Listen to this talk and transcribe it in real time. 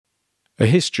A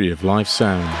History of Live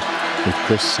Sound with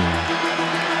Chris Sound.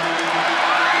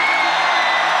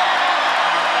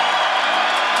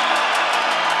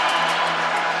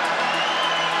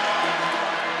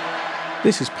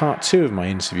 This is part 2 of my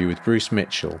interview with Bruce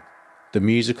Mitchell, the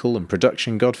musical and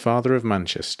production godfather of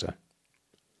Manchester.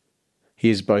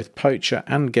 He is both poacher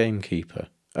and gamekeeper,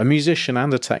 a musician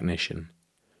and a technician.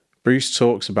 Bruce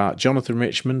talks about Jonathan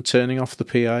Richman turning off the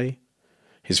PA,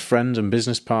 his friend and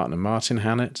business partner Martin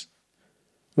Hannett,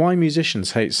 why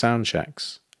musicians hate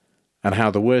soundchecks, and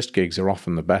how the worst gigs are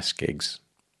often the best gigs.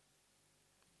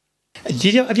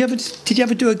 Did you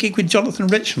ever do a gig with Jonathan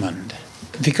Richman?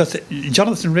 Because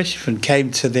Jonathan Richman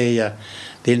came to the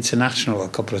International a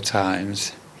couple of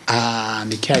times,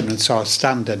 and he came and saw a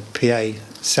standard PA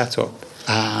setup,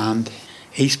 and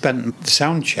he spent the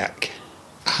sound check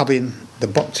having the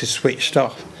boxes switched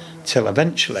off till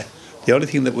eventually the only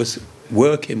thing that was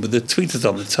working were the tweeters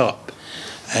on the top,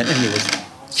 and he was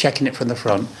checking it from the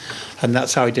front, and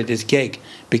that's how he did his gig,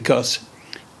 because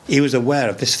he was aware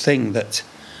of this thing that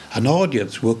an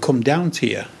audience will come down to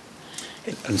you,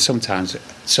 and sometimes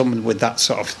someone with that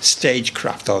sort of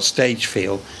stagecraft or stage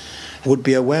feel would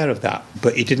be aware of that,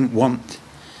 but he didn't want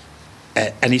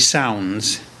any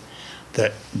sounds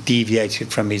that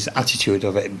deviated from his attitude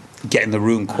of it, getting the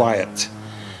room quiet.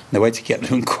 And the way to get the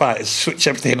room quiet is switch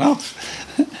everything off.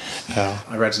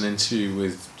 I read an interview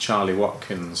with Charlie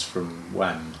Watkins from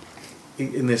When.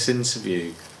 In this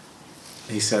interview,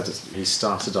 he said he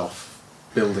started off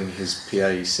building his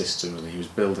PA system, and he was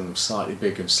building them slightly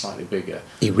bigger and slightly bigger.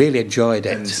 He really enjoyed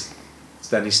it. And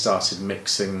then he started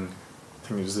mixing. I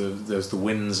think it was there was the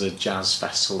Windsor Jazz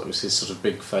Festival. That was his sort of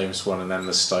big famous one, and then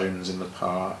the Stones in the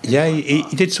Park. Yeah, he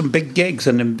did some big gigs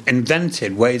and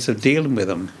invented ways of dealing with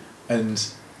them. And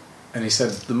he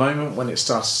said the moment when it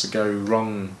started to go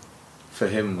wrong for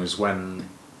him was when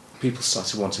people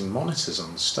started wanting monitors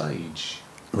on stage.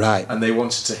 Right. And they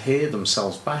wanted to hear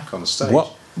themselves back on stage.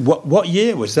 What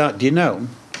year was that? Do you know?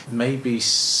 Maybe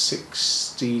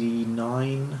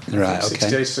 69. Right,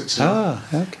 68, 69. Ah,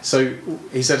 okay. So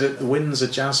he said at the Windsor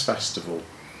Jazz Festival,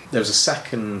 there was a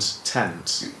second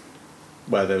tent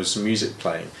where there was some music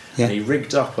playing. Yeah. And he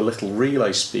rigged up a little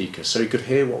relay speaker so he could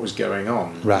hear what was going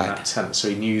on in that tent, so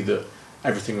he knew that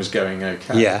everything was going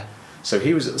okay. Yeah. So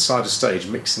he was at the side of the stage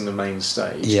mixing the main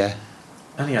stage. Yeah.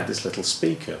 And he had this little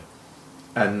speaker.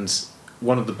 And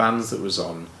one of the bands that was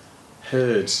on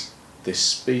heard this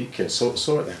speaker,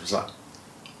 saw it there, was like,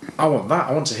 I want that,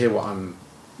 I want to hear what I'm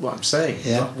saying.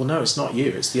 Yeah. Like, well, no, it's not you,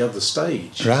 it's the other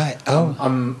stage. Right. Oh.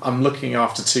 I'm looking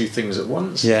after two things at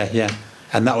once. Yeah, yeah.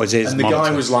 And that was his And the monitor.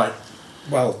 guy was like,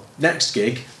 well, next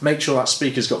gig, make sure that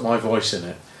speaker's got my voice in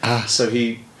it. So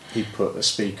he put a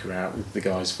speaker out with the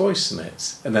guy's voice in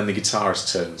it, and then the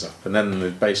guitarist turns up, and then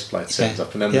the bass player turns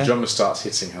up, and then the drummer starts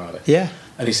hitting harder. Yeah.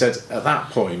 And he said at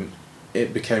that point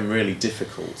it became really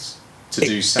difficult to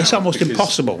do sound. It's almost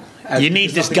impossible. You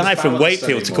need this guy from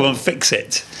Wakefield to come and fix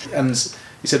it. And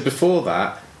he said before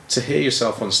that, to hear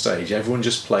yourself on stage, everyone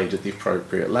just played at the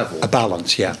appropriate level. A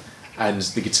balance, yeah. And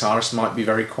the guitarist might be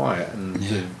very quiet,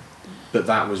 but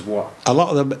that was what... A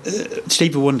lot of them...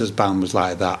 Stevie Wonder's band was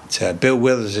like that. Bill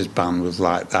Withers' band was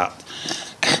like that.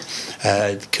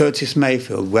 Curtis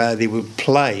Mayfield, where they would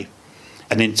play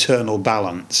an internal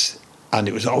balance, and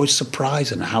it was always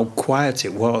surprising how quiet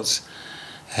it was,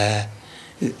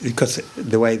 because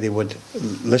the way they would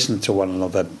listen to one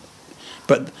another.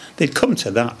 But they'd come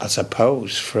to that, I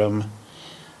suppose, from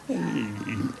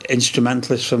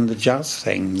instrumentalists from the jazz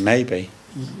thing, maybe.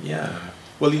 Yeah.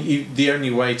 Well, the only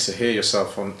way to hear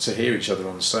yourself to hear each other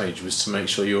on stage was to make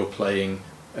sure you were playing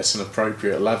at an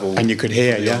appropriate level, and you could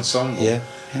hear the ensemble. Yeah.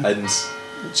 And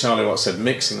Charlie Watt said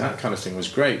mixing that kind of thing was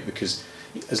great, because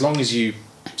as long as you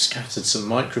scattered some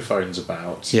microphones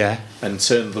about, and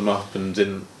turned them up and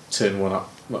didn't turn one up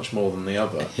much more than the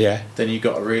other, then you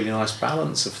got a really nice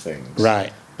balance of things.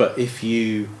 Right. But if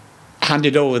you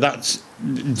handed over that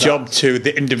job to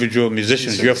the individual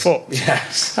musicians, you're fucked.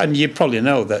 Yes. And you probably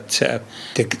know that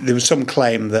there was some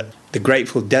claim that the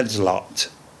Grateful Dead's lot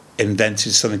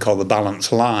invented something called the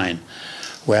balance line,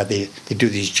 where they do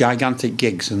these gigantic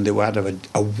gigs and they would have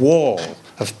a wall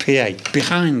of PA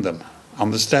behind them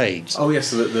on the stage. Oh yes,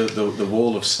 the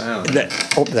wall of sound.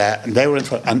 Up there, and they were in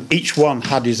front, and each one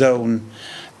had his own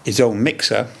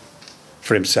mixer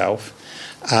for himself,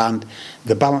 and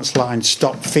the balance line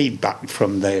stopped feedback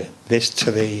from this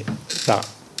to that.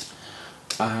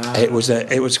 It was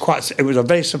a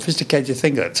very sophisticated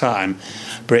thing at the time,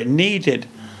 but it needed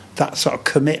that sort of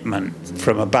commitment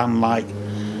from a band like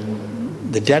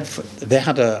the Dead. They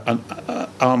had an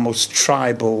almost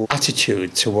tribal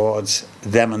attitude towards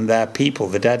them and their people,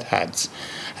 the Deadheads.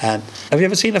 And have you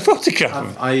ever seen a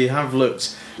photograph? I have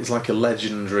looked. It's like a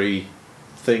legendary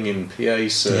thing in PA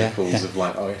circles of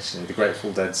like, the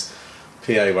Grateful Dead's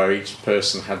PA, where each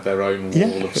person had their own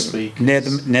wall of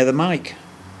speakers near the mic.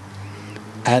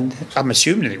 And I'm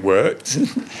assuming it worked.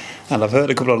 And I've heard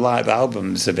a couple of live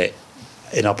albums of it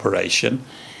in operation.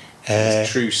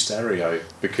 It's true stereo,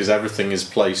 because everything is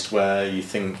placed where you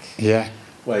think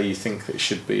that it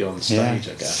should be on stage,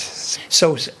 I guess.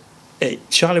 So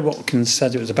Charlie Watkins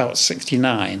said it was about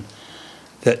 1969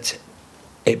 that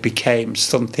it became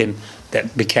something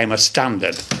that became a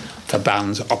standard for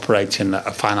bands operating at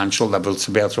a financial level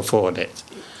to be able to afford it.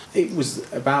 It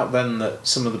was about then that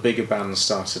some of the bigger bands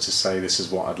started to say, this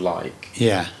is what I'd like.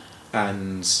 Yeah.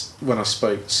 And when I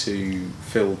spoke to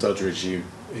Phil Duddridge,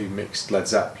 who mixed Led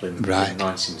Zeppelin in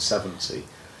 1970...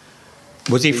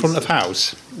 Was he front of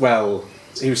house? Well,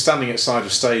 he was standing at side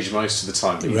of stage most of the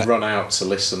time, but he'd run out to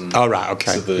listen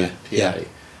to the PA. Yeah.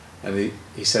 And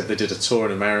he said they did a tour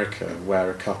in America where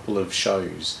a couple of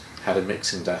shows had a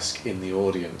mixing desk in the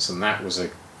audience, and that was a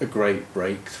great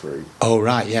breakthrough. Oh,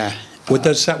 right, yeah.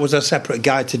 Was there a separate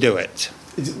guy to do it?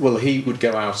 Well, he would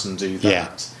go out and do that.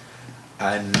 Yeah.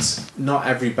 And not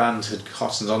every band had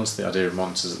cottoned onto the idea of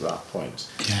monitors at that point.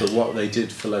 Yeah. But what they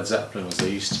did for Led Zeppelin was they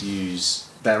used to use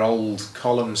their old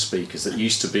column speakers that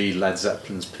used to be Led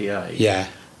Zeppelin's PA. Yeah.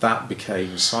 That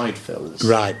became side fills.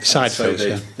 Right, side fills,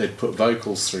 so they'd put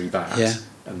vocals through that,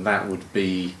 and that would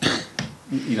be...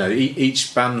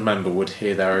 each band member would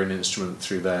hear their own instrument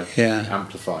through their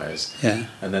amplifiers,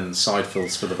 and then side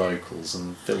fills for the vocals,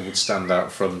 and Phil would stand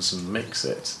out front and mix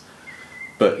it.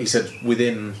 But he said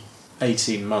within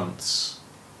 18 months,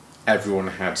 everyone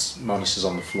had monitors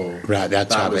on the floor. Right,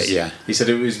 that's how it, yeah. He said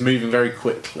it was moving very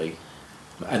quickly,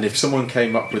 and if someone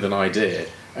came up with an idea,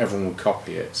 everyone would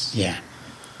copy it. Yeah,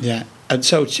 yeah. And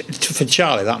so for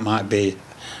Charlie, that might be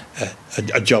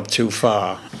a job too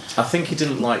far. I think he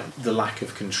didn't like the lack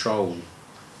of control,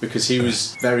 because he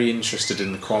was very interested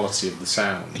in the quality of the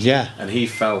sound. Yeah. And he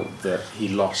felt that he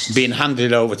lost... being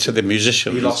handed over to the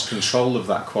musicians. He lost control of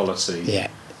that quality. Yeah.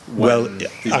 The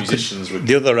musicians would...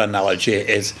 The other analogy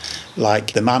is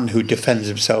like the man who defends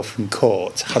himself in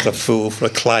court has a fool for a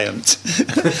client.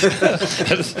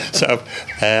 So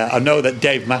I know that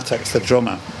Dave Mattox, the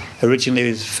drummer, originally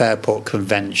was Fairport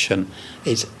Convention.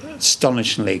 He's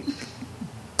astonishingly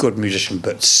good musician,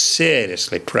 but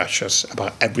seriously precious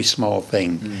about every small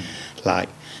thing. Like,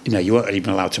 you weren't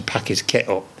even allowed to pack his kit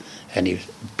up, and he was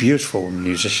a beautiful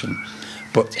musician.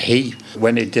 But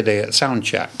when he did a sound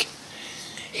check,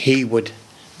 he would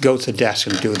go to the desk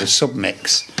and do the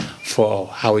submix for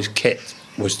how his kit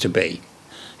was to be.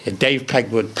 Dave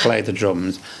Pegg would play the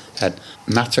drums, and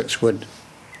Mattox would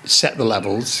set the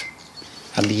levels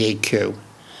and the EQ,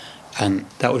 and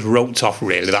that was roped off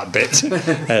really, that bit.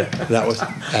 That was,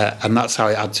 and that's how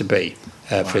it had to be.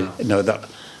 For that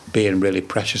being really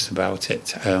precious about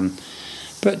it.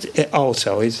 But it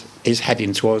also is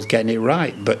heading towards getting it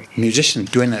right. But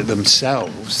musicians doing it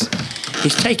themselves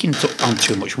is taking on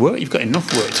too much work. You've got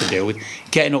enough work to do with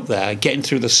getting up there, getting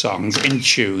through the songs in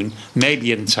tune,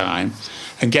 maybe in time,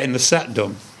 and getting the set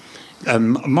done.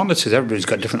 Monitors, everybody's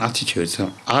got different attitudes.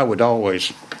 So I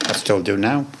still do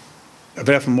now, I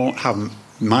very often won't have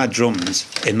my drums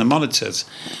in the monitors,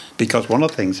 because one of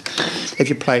the things, if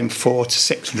you're playing 4 to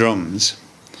 6 drums,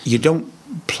 you don't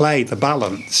play the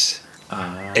balance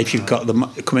if you've got them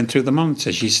coming through the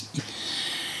monitors.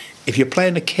 If you're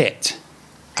playing a kit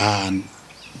and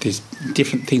there's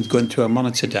different things going to a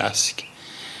monitor desk,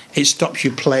 it stops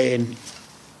you playing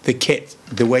the kit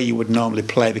the way you would normally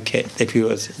play the kit if you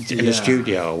was in a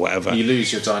studio or whatever. You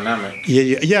lose your dynamic.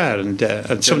 Yeah,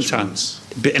 and sometimes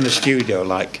in a studio,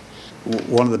 like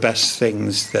one of the best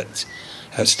things that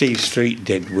Steve Street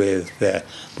did with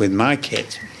my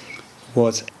kit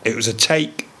was it was a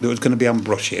take that was going to be on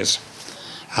brushes,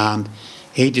 and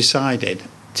he decided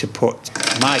to put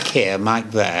mic here,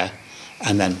 mic there,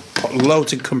 and then put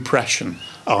loads of compression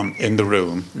on in the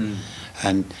room,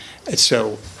 and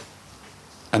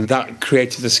that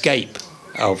created a scape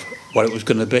of what it was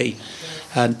going to be.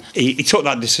 And he took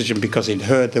that decision because he'd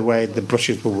heard the way the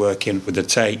brushes were working with the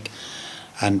take,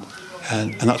 and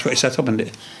that's what he set up.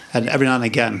 And every now and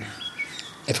again,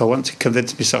 if I want to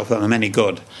convince myself that I'm any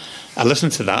good, I listen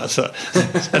to that. So,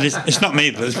 and it's not me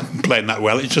that's playing that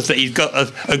well. It's just that he's got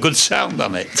a good sound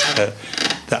on it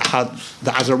that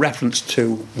has a reference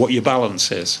to what your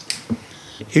balance is.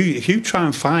 If you try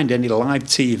and find any live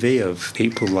TV of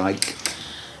people like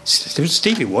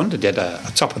Stevie Wonder did a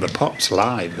Top of the Pops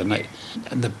live,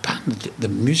 and the band, the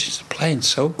musicians are playing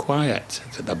so quiet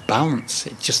that the balance,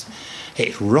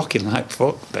 it's rocking like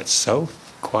fuck, but so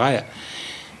quiet.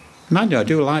 Mind you, I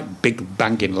do like big,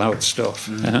 banging, loud stuff.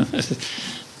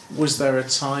 Was there a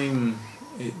time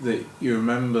that you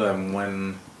remember then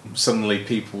when suddenly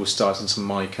people were starting to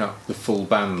mic up the full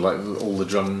band, like all the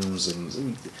drums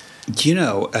and... Do you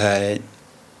know, I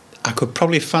could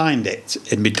probably find it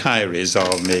in my diaries or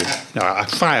me. You know, I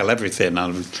file everything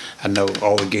and I know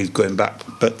all the gigs going back,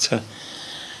 but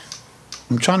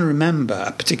I'm trying to remember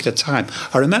a particular time.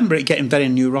 I remember it getting very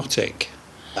neurotic.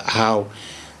 How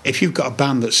if you've got a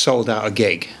band that's sold out a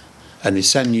gig and they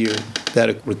send you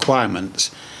their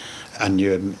requirements and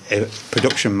you're a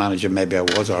production manager, maybe I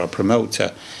was, or a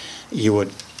promoter, you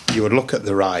would look at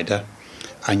the rider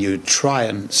and you would try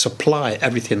and supply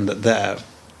everything that their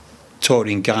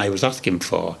touring guy was asking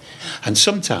for. And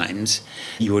sometimes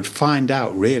you would find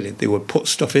out, really, they would put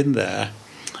stuff in there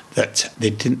that they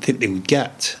didn't think they would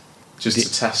get. Just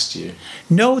to test you?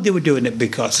 No, they were doing it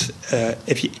because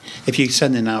if you're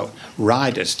sending out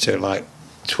riders to like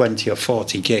 20 or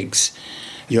 40 gigs,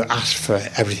 you ask for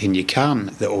everything you can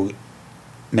that will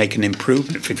make an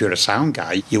improvement. If you're a sound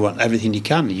guy, you want everything you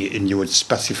can, and you would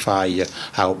specify your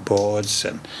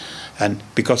outboards. And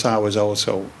because I was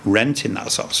also renting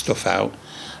that sort of stuff out,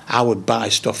 I would buy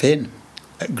stuff in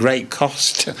at great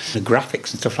cost. The graphics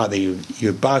and stuff like that, you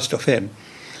would buy stuff in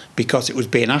because it was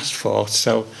being asked for,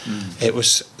 so it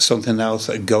was something else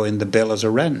that would go in the bill as a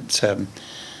rent.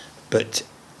 But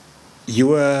you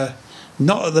were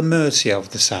not at the mercy of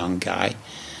the sound guy,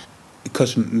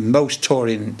 because most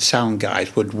touring sound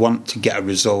guys would want to get a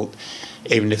result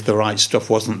even if the right stuff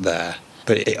wasn't there.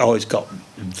 But it always got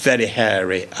very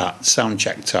hairy at sound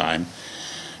check time.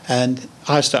 And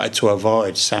I started to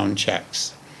avoid sound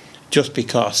checks just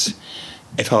because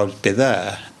if I would be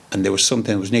there and there was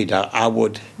something that was needed, I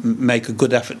would make a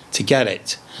good effort to get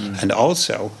it. And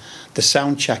also, the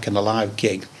sound check and the live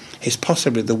gig is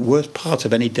possibly the worst part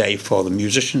of any day for the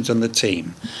musicians and the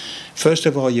team. First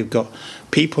of all, you've got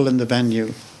people in the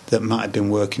venue that might have been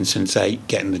working since 8,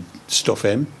 getting the stuff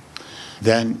in.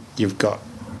 Then you've got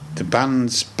the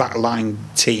band's backline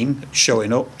team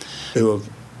showing up who have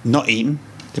not eaten.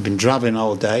 They've been driving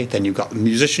all day. Then you've got the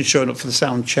musicians showing up for the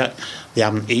sound check. They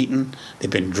haven't eaten. They've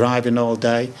been driving all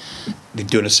day. They're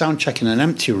doing a sound check in an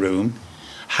empty room.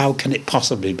 How can it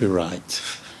possibly be right?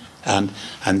 And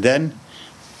then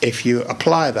if you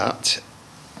apply that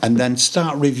and then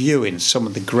start reviewing some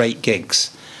of the great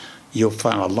gigs, you'll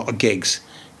find a lot of gigs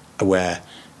where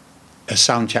a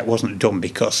sound check wasn't done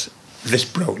because this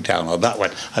broke down or that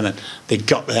went, and then they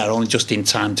got there only just in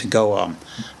time to go on,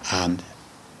 and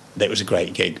it was a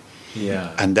great gig.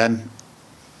 Yeah. And then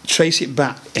trace it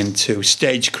back into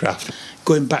stagecraft,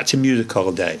 going back to music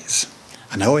hall days.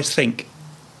 And I always think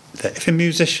that if a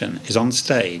musician is on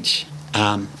stage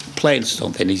and playing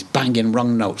something, he's banging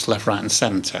wrong notes left, right and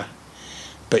centre,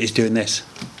 but he's doing this.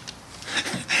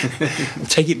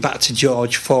 Take it back to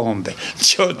George Formby.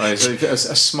 A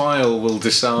smile will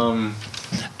disarm.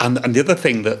 And the other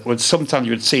thing that would sometimes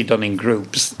you would see done in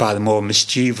groups by the more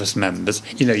mischievous members,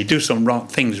 you do some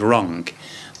things wrong,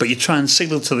 but you try and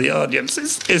signal to the audience,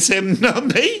 it's him, not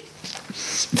me.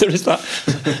 There is that.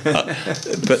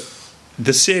 But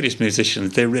the serious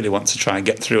musicians, they really want to try and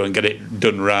get through and get it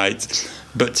done right,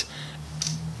 but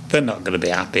they're not going to be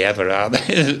happy ever, are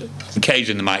they?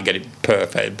 Occasionally they might get it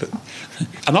perfect.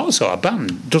 And also a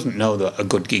band doesn't know that a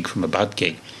good gig from a bad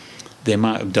gig. They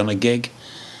might have done a gig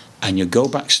and you go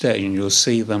backstage and you'll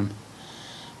see them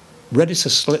ready to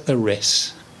slit their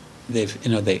wrists. They're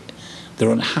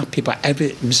unhappy about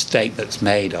every mistake that's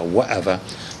made or whatever,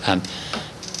 and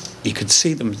you could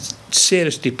see them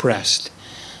seriously depressed.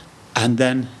 And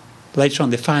then later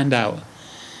on they find out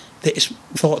that it's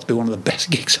thought to be one of the best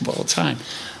gigs of all time.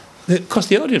 Because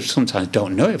the audience sometimes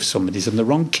don't know if somebody's in the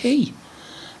wrong key.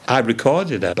 I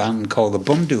recorded a band called the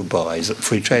Bundu Boys at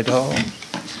Free Trade Hall.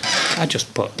 I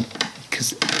just put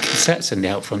cassettes in the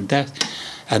out front desk.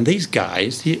 And these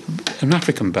guys, an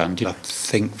African band, I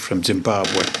think from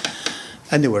Zimbabwe,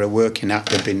 and they were a working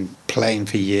act. They'd been playing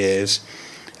for years,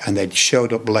 and they'd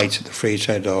showed up late at the Free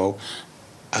Trade Hall,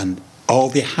 and all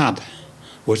they had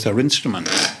was their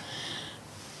instruments.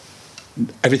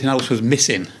 Everything else was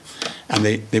missing. And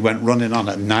they went running on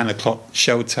at 9 o'clock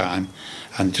showtime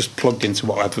and just plugged into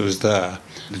whatever was there.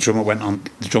 The drummer went on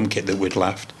the drum kit that we'd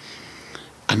left.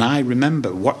 And I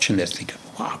remember watching this thinking,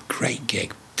 wow, great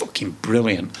gig, fucking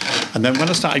brilliant. And then when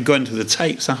I started going to the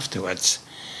tapes afterwards,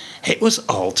 it was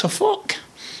all to fuck.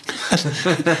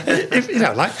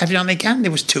 Like every now and again,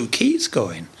 there was 2 keys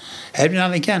going. Every now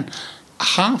and again,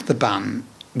 half the band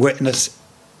were in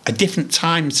a different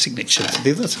time signature to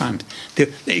the other times.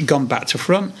 They'd gone back to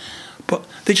front. But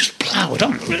they just ploughed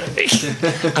on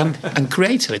and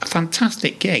created a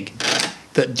fantastic gig.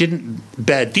 that didn't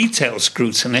bear detailed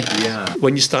scrutiny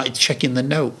when you started checking the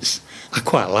notes. I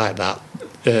quite like that.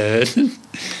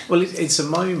 Well, it's a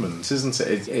moment, isn't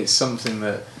it? It's something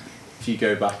that if you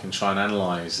go back and try and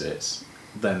analyse it,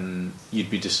 then you'd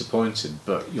be disappointed.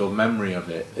 But your memory of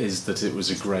it is that it was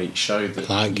a great show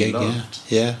that you loved.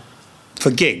 Yeah.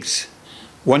 For gigs,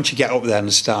 once you get up there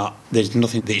and start, there's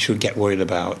nothing that you should get worried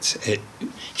about. You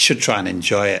should try and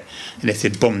enjoy it. And if the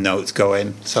bum notes go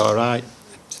in, it's all right.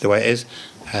 It's the way it is.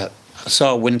 I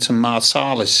saw Wynton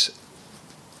Marsalis.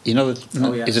 You know,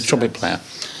 he's a trumpet player.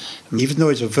 Even though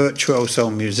he's a virtuoso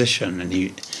musician and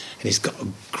he's got a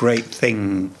great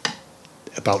thing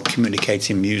about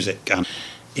communicating music and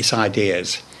his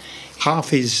ideas, half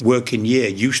his working year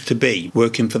used to be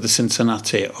working for the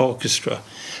Cincinnati Orchestra,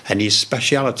 and his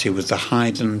speciality was the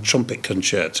Haydn Trumpet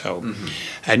Concerto. Mm-hmm.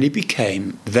 And he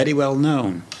became very well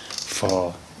known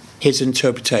for his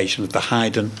interpretation of the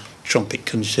Haydn Trumpet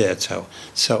Concerto.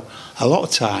 So a lot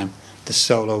of time the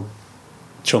solo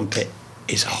trumpet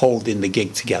is holding the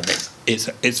gig together.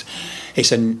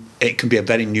 It can be a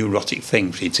very neurotic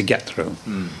thing for you to get through.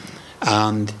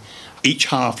 And each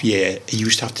half year he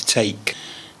used to have to take,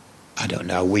 I don't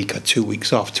know, a week or 2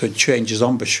 weeks off to change his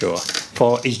embouchure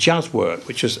for his jazz work,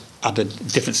 which had a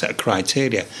different set of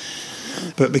criteria.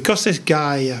 But because this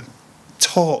guy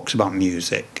talks about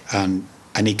music and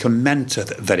he can mentor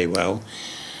very well,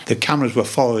 the cameras were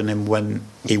following him when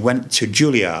he went to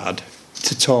Juilliard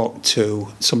to talk to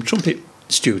some trumpet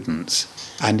students,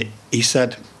 and he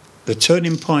said the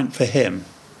turning point for him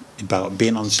about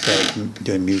being on stage and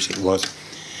doing music was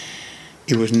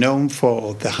he was known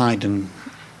for the Haydn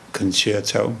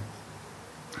Concerto,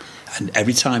 and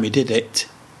every time he did it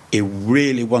he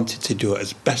really wanted to do it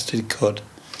as best as he could,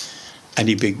 and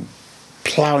he'd be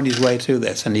ploughing his way through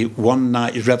this, and one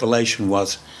night his revelation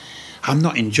was, I'm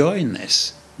not enjoying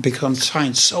this because I'm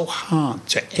trying so hard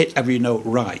to hit every note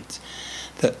right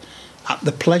that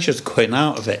the pleasure's going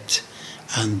out of it,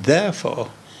 and therefore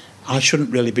I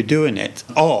shouldn't really be doing it,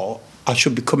 or I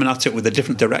should be coming at it with a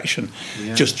different direction.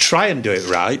 Just try and do it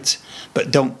right,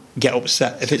 but don't get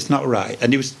upset if it's not right.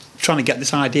 And he was trying to get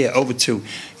this idea over to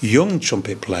young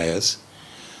trumpet players.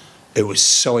 It was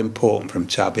so important for him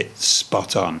to have it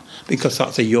spot on, because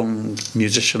that's a young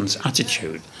musician's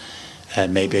attitude,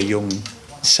 and maybe a young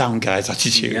sound guy's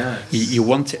attitude. You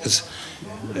want it as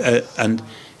and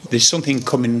there's something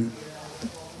coming,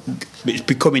 it's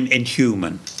becoming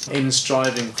inhuman. In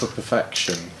striving for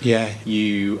perfection,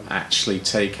 you actually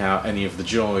take out any of the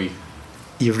joy.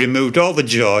 You've removed all the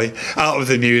joy out of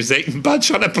the music by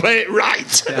trying to play it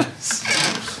right. Yes.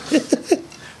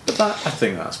 But I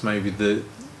think that's maybe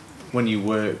when you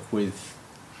work with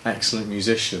excellent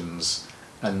musicians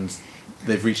and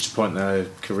they've reached a point in their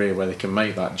career where they can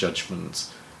make that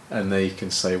judgment and they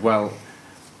can say, well,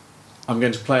 I'm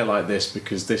going to play it like this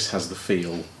because this has the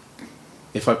feel.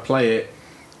 If I play it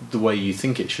the way you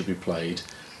think it should be played,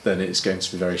 then it's going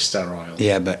to be very sterile.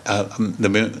 Yeah, but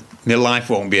my life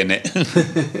won't be in it.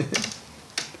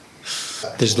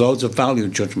 There's loads of value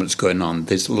judgments going on.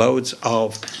 There's loads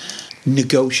of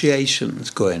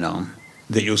negotiations going on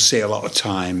that you'll see a lot of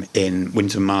time in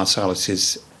Wynton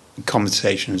Marsalis's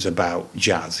conversations about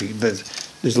jazz.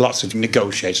 There's lots of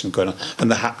negotiations going on,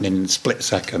 and they're happening in split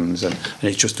seconds, and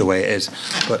it's just the way it is.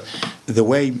 But the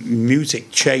way music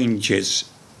changes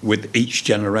with each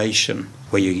generation,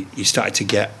 where you started to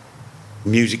get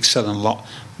music selling a lot,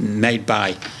 made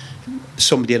by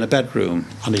somebody in a bedroom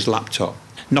on his laptop,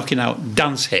 knocking out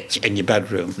dance hits in your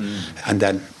bedroom, and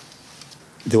then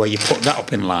the way you put that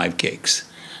up in live gigs.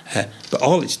 But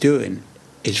all it's doing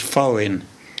is following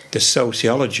the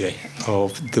sociology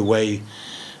of the way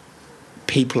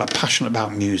people are passionate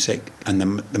about music, and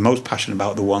the most passionate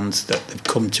about the ones that they've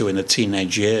come to in the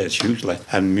teenage years usually.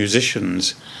 And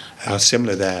musicians are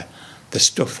similar there. The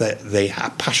stuff that they are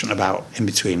passionate about in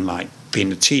between, like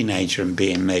being a teenager and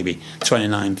being maybe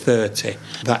 29, 30,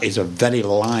 that is a very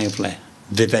lively,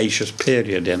 vivacious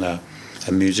period in a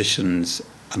musician's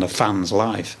and a fan's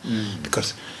life,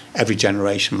 because every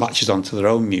generation latches onto their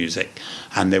own music,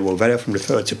 and they will very often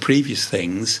refer to previous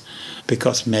things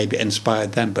because maybe it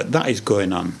inspired them. But that is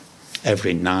going on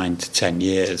every 9 to 10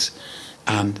 years,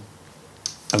 and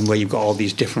where you've got all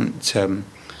these different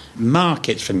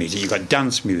markets for music. You've got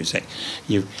dance music,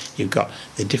 you've got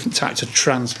the different types of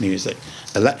trance music,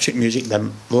 electric music,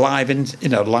 then live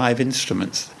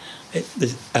instruments.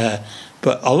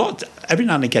 But a lot, every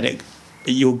now and again,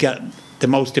 you'll get the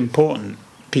most important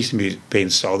piece of music being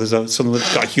sold. There's a song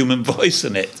that's got a human voice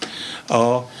in it,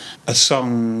 or a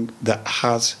song that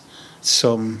has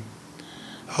some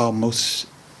almost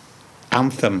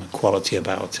anthem quality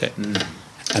about it.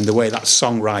 And the way that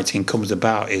songwriting comes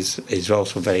about is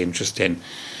also very interesting.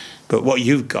 But what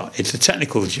you've got, it's a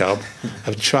technical job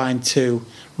of trying to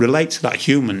relate to that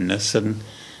humanness and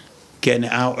getting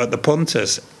it out at the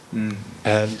punters. And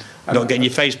not getting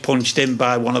your face punched in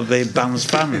by one of the band's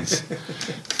fans.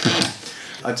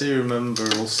 I do remember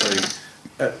also,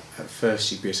 at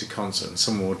first you'd be at a concert and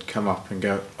someone would come up and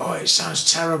go, "Oh, it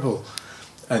sounds terrible,"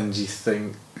 and you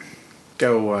think,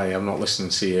 "Go away! I'm not listening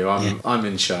to you. I'm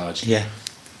in charge." Yeah.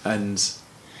 And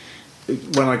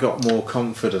when I got more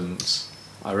confidence,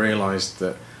 I realised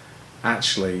that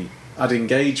actually I'd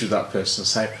engage with that person and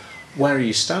say, "Where are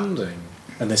you standing?"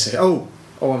 And they say, "Oh,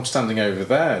 I'm standing over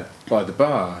there by the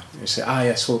bar." You say,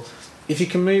 "Yes, well, if you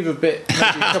can move a bit,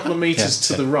 maybe a couple of metres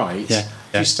to the right, if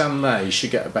you stand there, you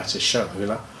should get a better show." You're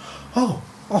like, oh,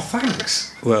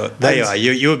 thanks. Well, there you are.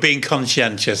 You were being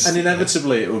conscientious. And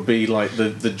inevitably it would be like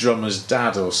the drummer's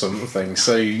dad or something.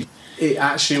 So it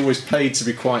actually always paid to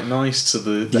be quite nice to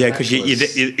the because you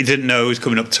didn't know who was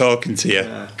coming up talking to you.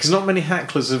 Because not many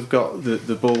hecklers have got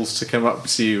the balls to come up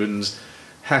to you and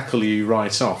heckle you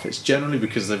right off. It's generally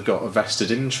because they've got a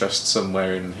vested interest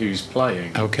somewhere in who's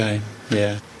playing. Okay,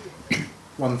 yeah.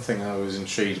 One thing I was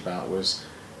intrigued about was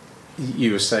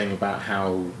you were saying about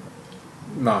how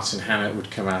Martin Hannett would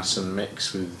come out and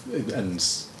mix with, and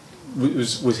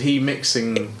was he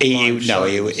mixing?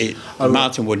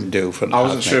 Martin wouldn't do. I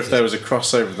wasn't sure if there was a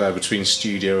crossover there between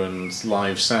studio and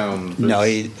live sound. No,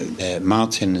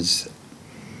 Martin's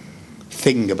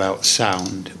thing about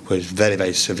sound was very,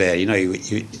 very severe. You know,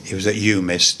 he was at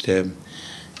UMIST.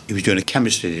 He was doing a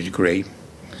chemistry degree,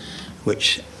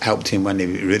 which helped him when he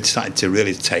really started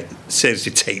to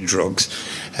seriously take drugs.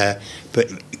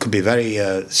 But he could be very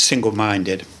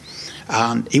single-minded,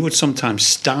 and he would sometimes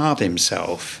starve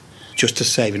himself just to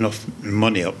save enough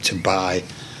money up to buy.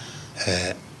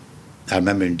 I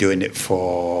remember him doing it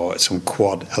for some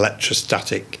quad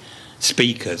electrostatic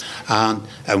speakers, and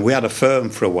we had a firm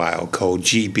for a while called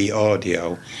GB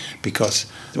Audio, because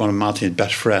one of Martin's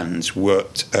best friends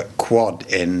worked at Quad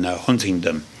in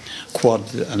Huntingdon.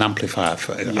 Quad, an amplifier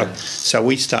so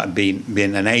we started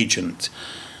being an agent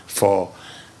for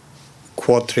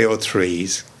Quad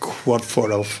 303s, Quad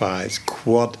 405s,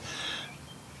 Quad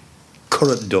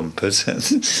current dumpers,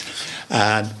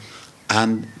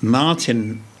 and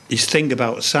Martin, his thing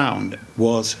about sound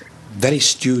was very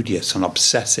studious and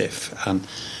obsessive, and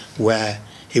where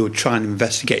he would try and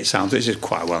investigate sounds. This is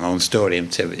quite a well-known story.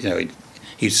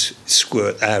 He'd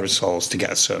squirt aerosols to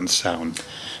get a certain sound.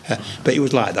 But he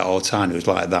was like that all the time. He was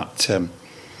like that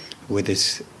with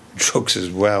his drugs as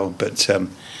well. But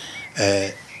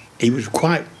he was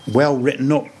quite well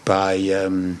written up by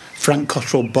Frank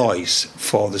Cottrell Boyce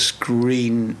for the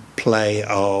screenplay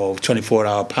of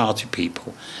 24-Hour Party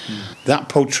People. That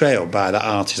portrayal by that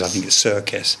artist, I think it's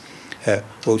Circus,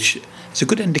 it's a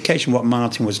good indication what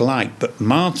Martin was like. But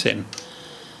Martin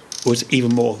was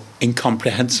even more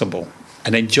incomprehensible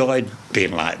and enjoyed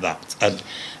being like that.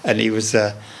 And he was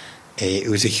a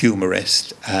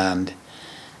humorist, and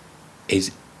he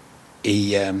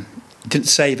didn't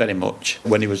say very much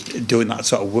when he was doing that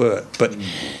sort of work, but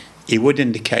he would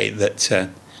indicate that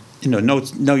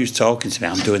no use talking to me,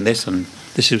 I'm doing this, and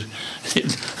this is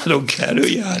I don't care who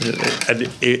you are, and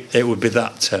it would be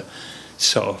that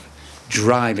sort of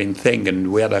driving thing.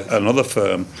 And we had another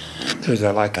firm. There was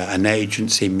an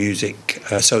agency, music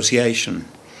association.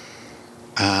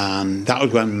 And that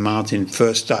was when Martin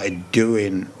first started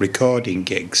doing recording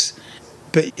gigs.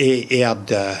 But he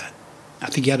had, I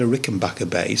think he had a Rickenbacker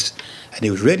bass, and he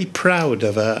was really proud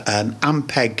of an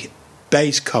Ampeg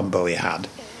bass combo he had.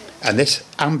 And this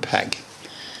Ampeg,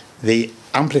 the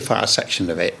amplifier section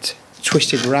of it,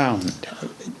 twisted round.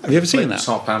 Have you ever seen that?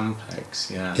 Top Ampegs,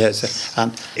 yeah. Yes,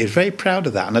 and he was very proud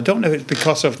of that. And I don't know if it's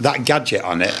because of that gadget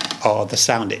on it or the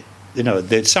sound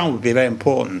the sound would be very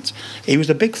important. He was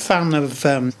a big fan of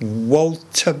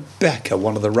Walter Becker,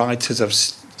 one of the writers of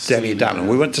Steely Dan. And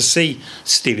we went to see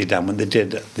Steely Dan when they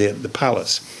did the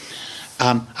Palace.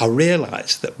 And I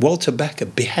realised that Walter Becker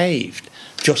behaved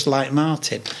just like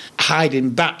Martin, hiding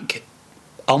back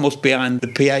almost behind the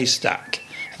PA stack,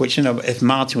 which, if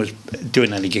Martin was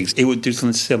doing any gigs, he would do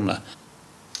something similar.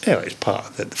 It's part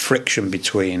of the friction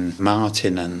between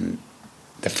Martin and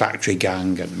the Factory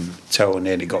Gang and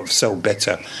Tony, and it got so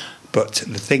bitter. But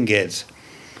the thing is,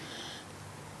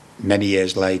 many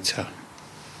years later,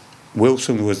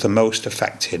 Wilson was the most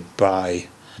affected by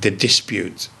the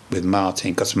dispute with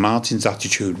Martin, because Martin's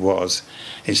attitude was,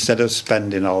 instead of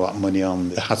spending all that money on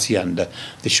the Hacienda,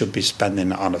 they should be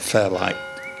spending it on a Fairlight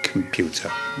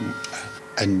computer.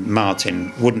 And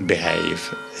Martin wouldn't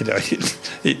behave.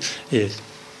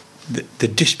 the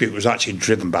dispute was actually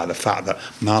driven by the fact that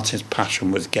Martin's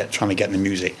passion was trying to get the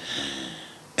music,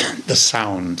 the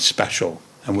sound special,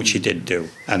 and which he did do.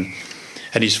 And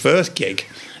his first gig,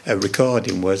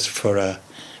 recording, was for a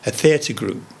theatre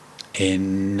group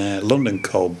in London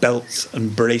called Belts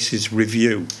and Braces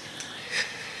Review.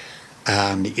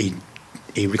 And he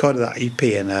recorded that EP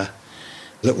in a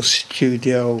little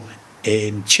studio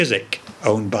in Chiswick,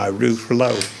 owned by Ruth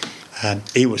Lowe. And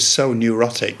he was so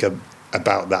neurotic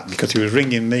about that, because he was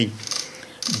ringing me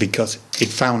because he'd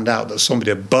found out that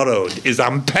somebody had borrowed his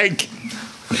Ampeg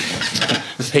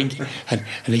thing. And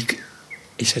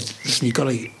he said, listen, you've got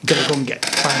to go and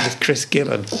find this Chris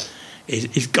Gillan.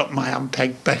 He's got my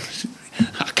Ampeg back.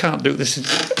 I can't do this.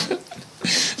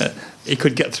 He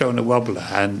could get thrown a wobbler.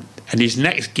 And his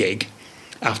next gig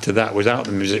after that was out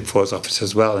the Music Force office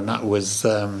as well, and that was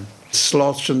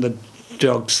Slaughter and the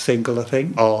Dogs single, I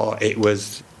think, or it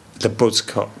was the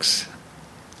Buzzcocks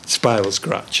Spiral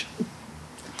Scratch.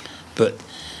 But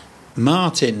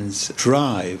Martin's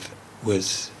drive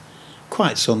was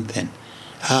quite something,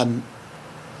 and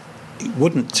it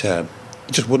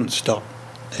just wouldn't stop.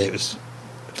 It was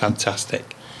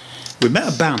fantastic. We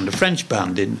met a French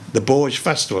band in the Bourges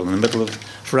Festival in the middle of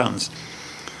France,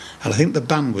 and I think the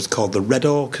band was called the Red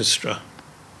Orchestra,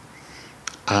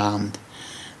 and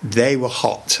they were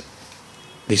hot.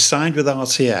 They signed with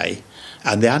RCA,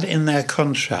 and they had it in their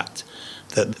contract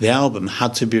that the album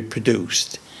had to be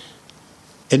produced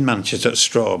in Manchester at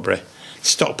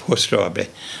Stockport Strawberry,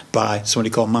 by somebody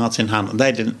called Martin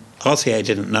Hannett. RCA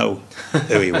didn't know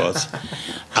who he was,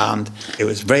 and it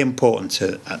was very important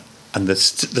to. And the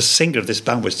singer of this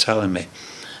band was telling me,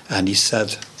 and he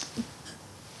said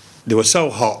they were so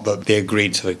hot that they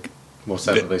agreed to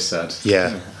whatever they said.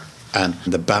 Yeah. And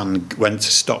the band went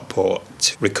to Stockport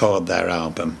to record their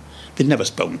album. They'd never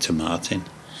spoken to Martin.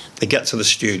 They get to the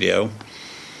studio.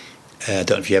 I don't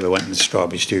know if you ever went in the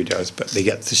Strawberry Studios, but they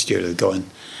get to the studio,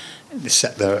 they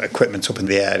set their equipment up in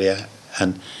the area,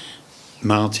 and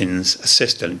Martin's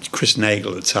assistant, Chris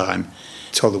Nagel at the time,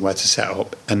 told them where to set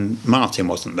up, and Martin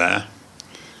wasn't there.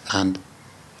 And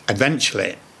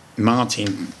eventually,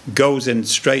 Martin goes in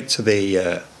straight to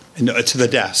the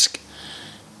desk,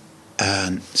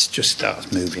 and just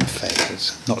starts moving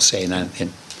faders, not saying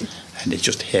anything, and it's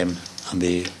just him and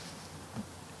the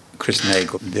Chris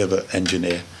Nagel, the other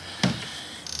engineer,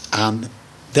 and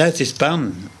there's this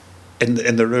band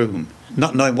in the room,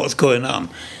 not knowing what's going on,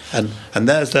 and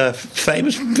there's a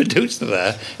famous producer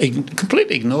there,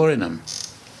 completely ignoring them.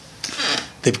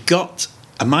 They've got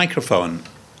a microphone,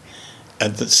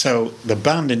 and so the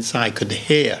band inside could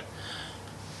hear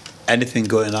anything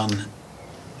going on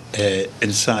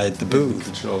inside the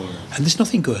booth, and there's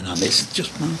nothing going on. It's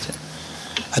just Martin,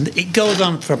 and it goes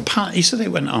on for he said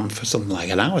it went on for something like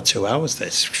an hour, 2 hours.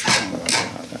 This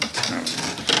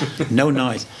no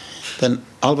noise. Then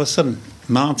all of a sudden,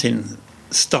 Martin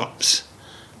stops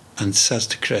and says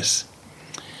to Chris,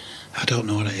 "I don't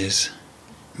know what it is.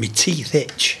 My teeth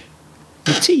itch.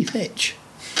 My teeth itch."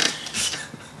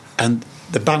 And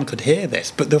the band could hear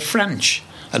this, but they're French,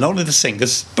 and only the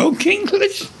singers spoke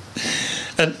English.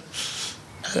 And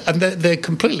they're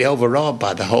completely overawed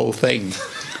by the whole thing.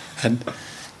 And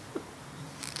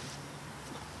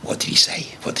what did he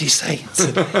say? What did he say? I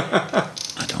said,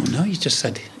 I don't know. He just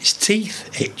said his teeth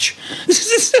itch.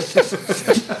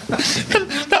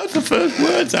 That was the first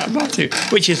words out of Martin,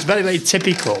 which is very, very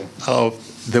typical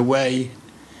of the way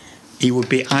he would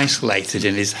be isolated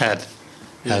in his head.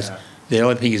 As the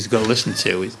only thing he's got to listen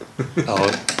to is,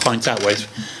 or point out where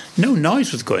no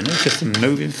noise was going on, just some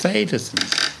moving faders and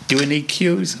doing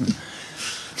EQs. And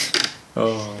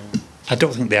I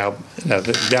don't think the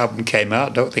album came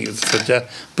out. I don't think it was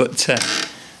but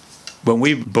when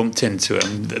we bumped into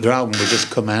him, their album was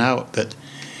just coming out. That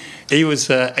he was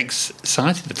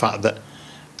excited the fact that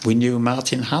we knew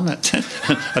Martin Hannett,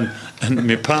 and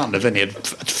my partner Vinny had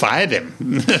fired him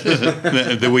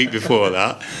the week before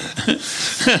that.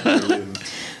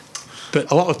 But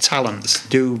a lot of talents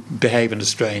do behave in a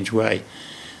strange way.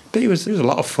 But he was a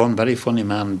lot of fun, very funny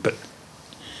man, but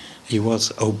he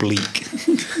was oblique.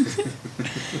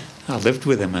 I lived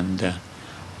with him, and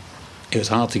it was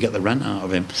hard to get the rent out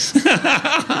of him.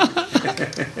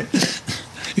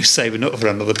 He was saving up for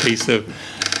another piece of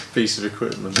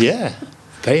equipment. Yeah,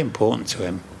 very important to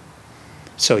him.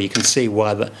 So you can see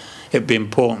why it'd be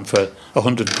important for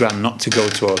 $100,000 not to go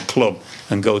to a club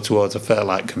and go towards a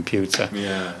Fairlight computer.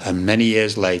 Yeah. And many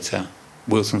years later,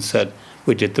 Wilson said,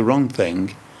 "We did the wrong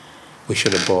thing. We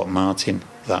should have bought Martin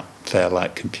that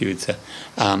Fairlight computer."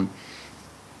 And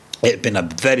it had been a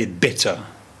very bitter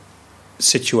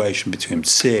situation between them,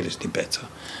 seriously bitter.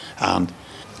 And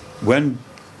when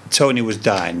Tony was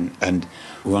dying and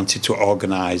we wanted to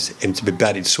organise him to be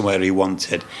buried somewhere he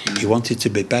wanted. He wanted to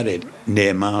be buried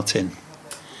near Martin.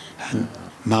 And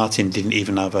Martin didn't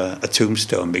even have a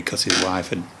tombstone because his wife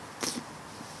had...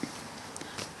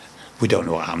 We don't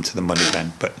know what happened to the money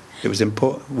then, but it was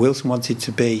important. Wilson wanted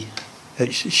to be...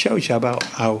 It shows you about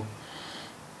how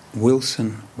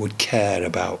Wilson would care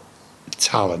about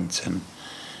talent and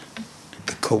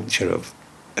the culture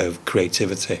of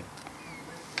creativity.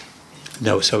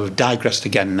 No, so we've digressed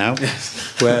again now.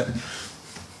 Where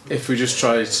if we just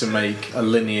try to make a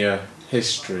linear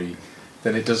history,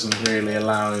 then it doesn't really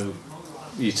allow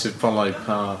you to follow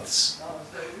paths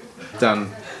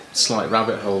down slight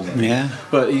rabbit hole. Yeah.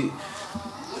 But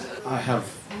I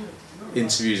have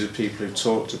interviews with people who've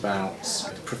talked about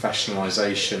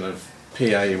professionalisation of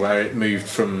PA, where it moved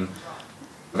from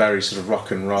very sort of rock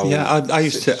and roll. Yeah, I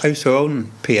used to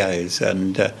own PAs,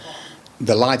 and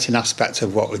the lighting aspect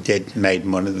of what we did made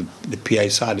money. The PA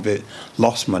side of it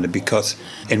lost money because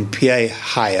in PA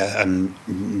hire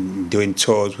and doing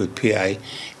tours with PA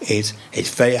it's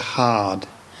very hard.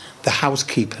 The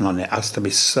housekeeping on it has to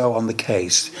be so on the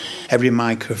case. Every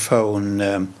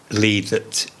microphone lead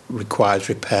that requires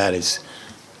repair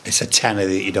it's a tenner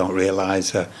that you don't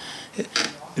realise. The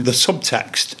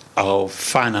subtext of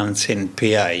financing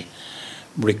PA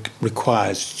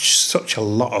requires such a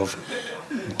lot of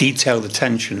detailed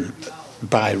attention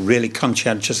by really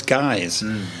conscientious guys,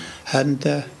 and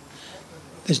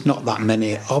there's not that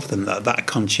many of them that are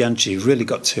conscientious. You've really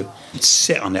got to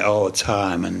sit on it all the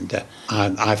time, and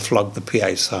I flogged the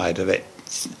PA side of it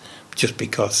just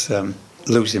because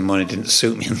losing money didn't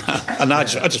suit me in that, and I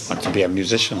just wanted to be a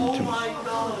musician.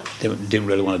 Didn't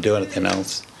really want to do anything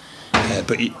else.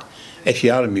 But if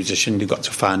you are a musician, you've got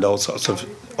to find all sorts of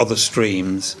other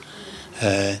streams.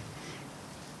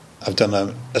 I've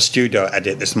done a studio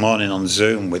edit this morning on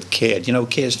Zoom with Keir. Do you know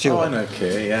Keir Stewart? Oh, I know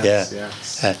Keir, yes. Yeah.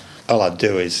 Yes. All I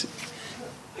do is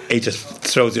he just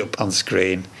throws it up on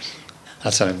screen. I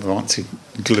tell him I want to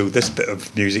glue this bit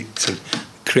of music to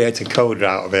create a coda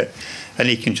out of it, and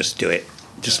he can just do it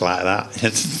just like that.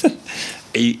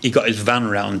 He got his van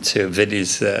round to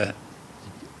Vinny's either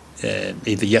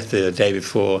yesterday or the day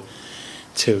before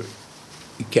to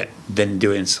get Vin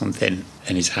doing something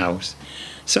in his house.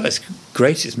 So it's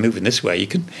great it's moving this way. You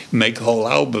can make whole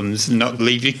albums and not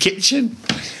leave your kitchen.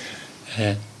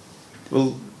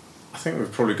 Well, I think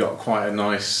we've probably got quite a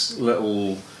nice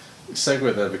little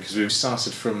segue there, because we've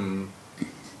started from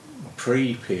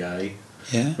pre-PA.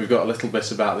 Yeah. We've got a little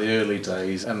bit about the early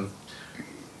days and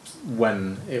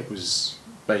when it was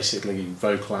basically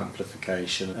vocal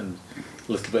amplification, and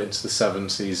a little bit into the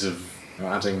 70s of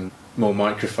adding more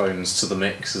microphones to the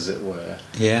mix, as it were.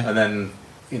 Yeah. And then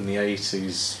in the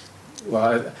 80s,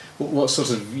 well, what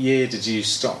sort of year did you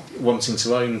stop wanting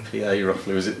to own PA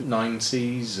roughly? Was it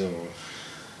 90s or?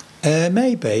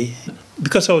 Maybe.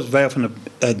 Because I was very often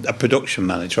a production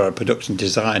manager or a production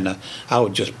designer, I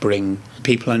would just bring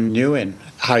people I knew in.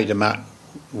 Harry DeMatt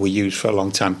we used for a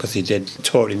long time because he did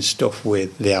touring stuff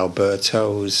with the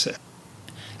Albertos.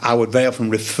 I would very often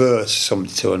refer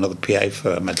somebody to another PA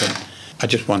firm. I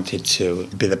just wanted to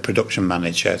be the production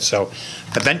manager. So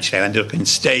eventually I ended up in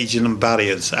staging and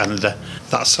barriers, and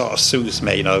that sort of suits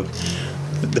me, you know.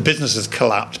 The business has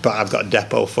collapsed, but I've got a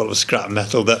depot full of scrap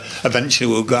metal that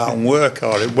eventually will go out and work,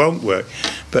 or it won't work.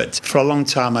 But for a long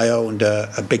time I owned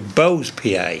a big Bose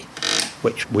PA,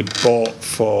 which we'd bought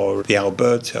for the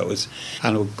Albertos,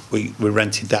 and we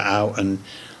rented that out, and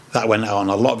that went out on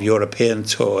a lot of European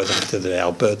tours after the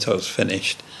Albertos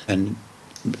finished, and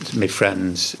my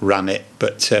friends ran it.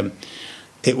 But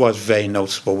it was very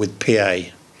noticeable with PA.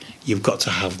 You've got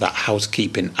to have that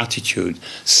housekeeping attitude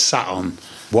sat on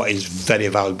what is very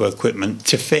valuable equipment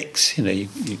to fix. You know,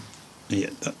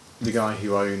 the guy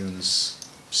who owns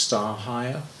Star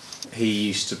Hire, he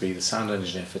used to be the sound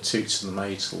engineer for Toots and the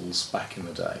Maytals back in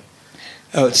the day.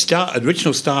 Oh,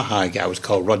 original Star Hire guy was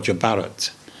called Roger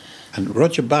Barrett, and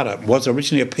Roger Barrett was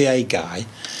originally a PA guy,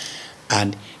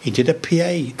 and he did a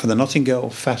PA for the Notting Hill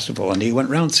Festival, and he went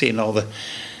round seeing all the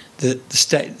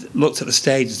looked at the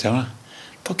stage and said,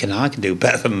 fucking I can do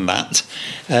better than that.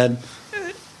 And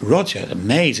Roger had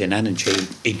amazing energy.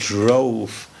 He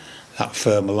drove that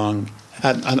firm along.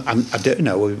 And I don't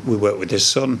know, we worked with his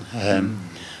son.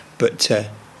 But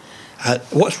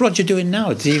what's Roger doing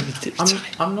now?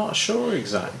 I'm not sure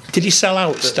exactly. Did he sell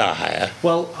out Star Hire?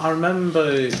 Well, I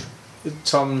remember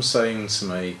Tom saying to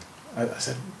me, I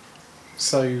said,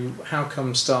 so how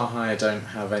come Star Hire don't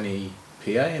have any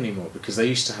PA anymore? Because they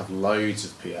used to have loads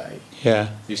of PA. Yeah,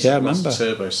 Used to I have lots remember. of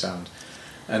turbo sound.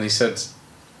 And he said,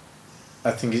 I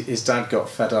think his dad got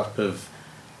fed up of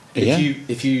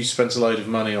If you spent a load of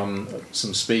money on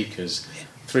some speakers,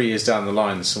 3 years down the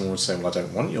line, someone would say, "Well, I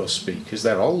don't want your speakers;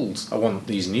 they're old. I want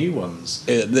these new ones."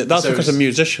 That's because of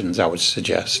musicians, I would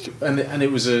suggest. And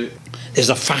it was there's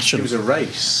a fashion. It was a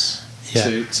race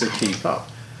to keep up.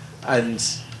 And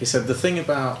he said the thing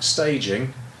about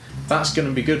staging, that's going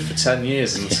to be good for 10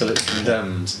 years until it's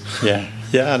condemned. Yeah,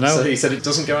 I know. So he said it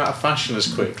doesn't go out of fashion as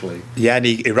quickly. Yeah, and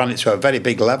he ran it to a very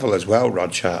big level as well,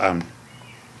 Roger.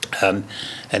 And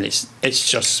it's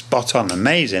just spot on,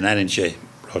 amazing energy,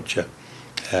 Roger.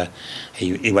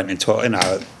 He went into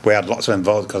it, we had lots of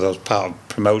involved because I was part of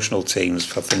promotional teams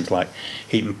for things like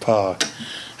Heaton Park,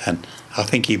 and I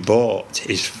think he bought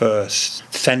his first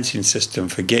fencing system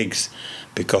for gigs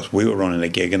because we were running a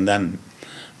gig, and then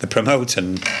the promoter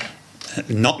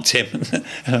knocked him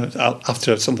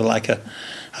after something like a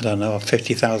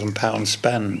 £50,000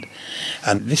 spend.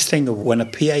 And this thing of when a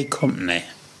PA company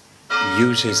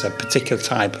uses a particular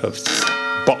type of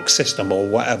box system or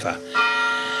whatever,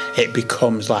 it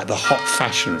becomes like the hot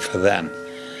fashion for them.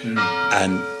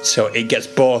 And so it gets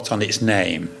bought on its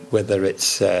name, whether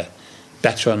it's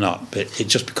better or not, but it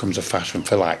just becomes a fashion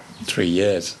for like 3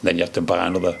 years. Then you have to buy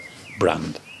another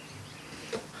brand.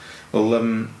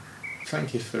 Well,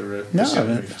 thank you for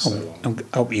so long.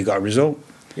 I hope you got a result.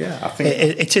 Yeah, I think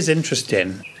it is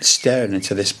interesting staring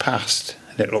into this past,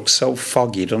 and it looks so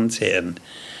foggy, doesn't it? And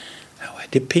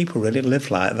did people really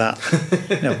live like that?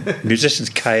 Musicians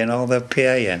carrying all their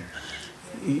PA in.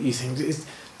 You think,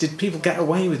 did people get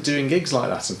away with doing gigs like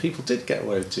that? And people did get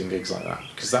away with doing gigs like that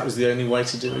because that was the only way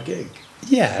to do a gig.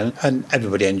 Yeah, and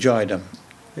everybody enjoyed them.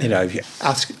 Yeah. If you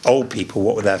ask old people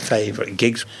what were their favourite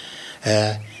gigs,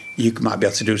 you might be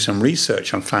able to do some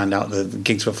research and find out that the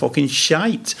gigs were fucking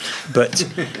shite. But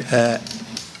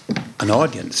an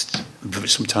audience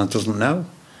sometimes doesn't know.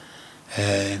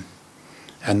 And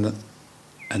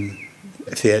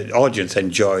if the audience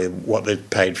enjoy what they've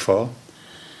paid for,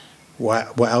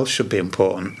 what else should be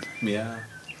important? Yeah.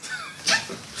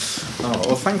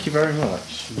 Well, thank you very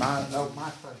much. My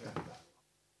pleasure.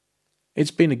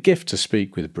 It's been a gift to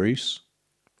speak with Bruce.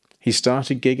 He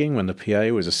started gigging when the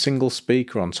PA was a single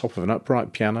speaker on top of an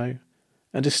upright piano,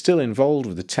 and is still involved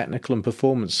with the technical and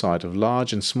performance side of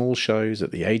large and small shows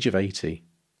at the age of 80.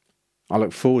 I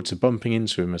look forward to bumping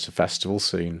into him at a festival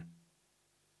soon.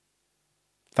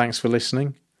 Thanks for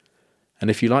listening, and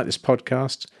if you like this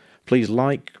podcast, please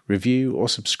like, review or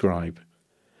subscribe.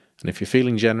 And if you're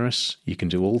feeling generous, you can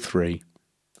do all three.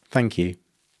 Thank you.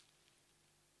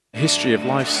 A History of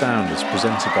Live Sound is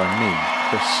presented by me,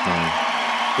 Chris Snow,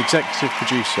 executive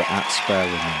producer at Spare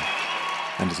Women,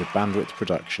 and is a Bandwidth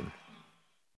production.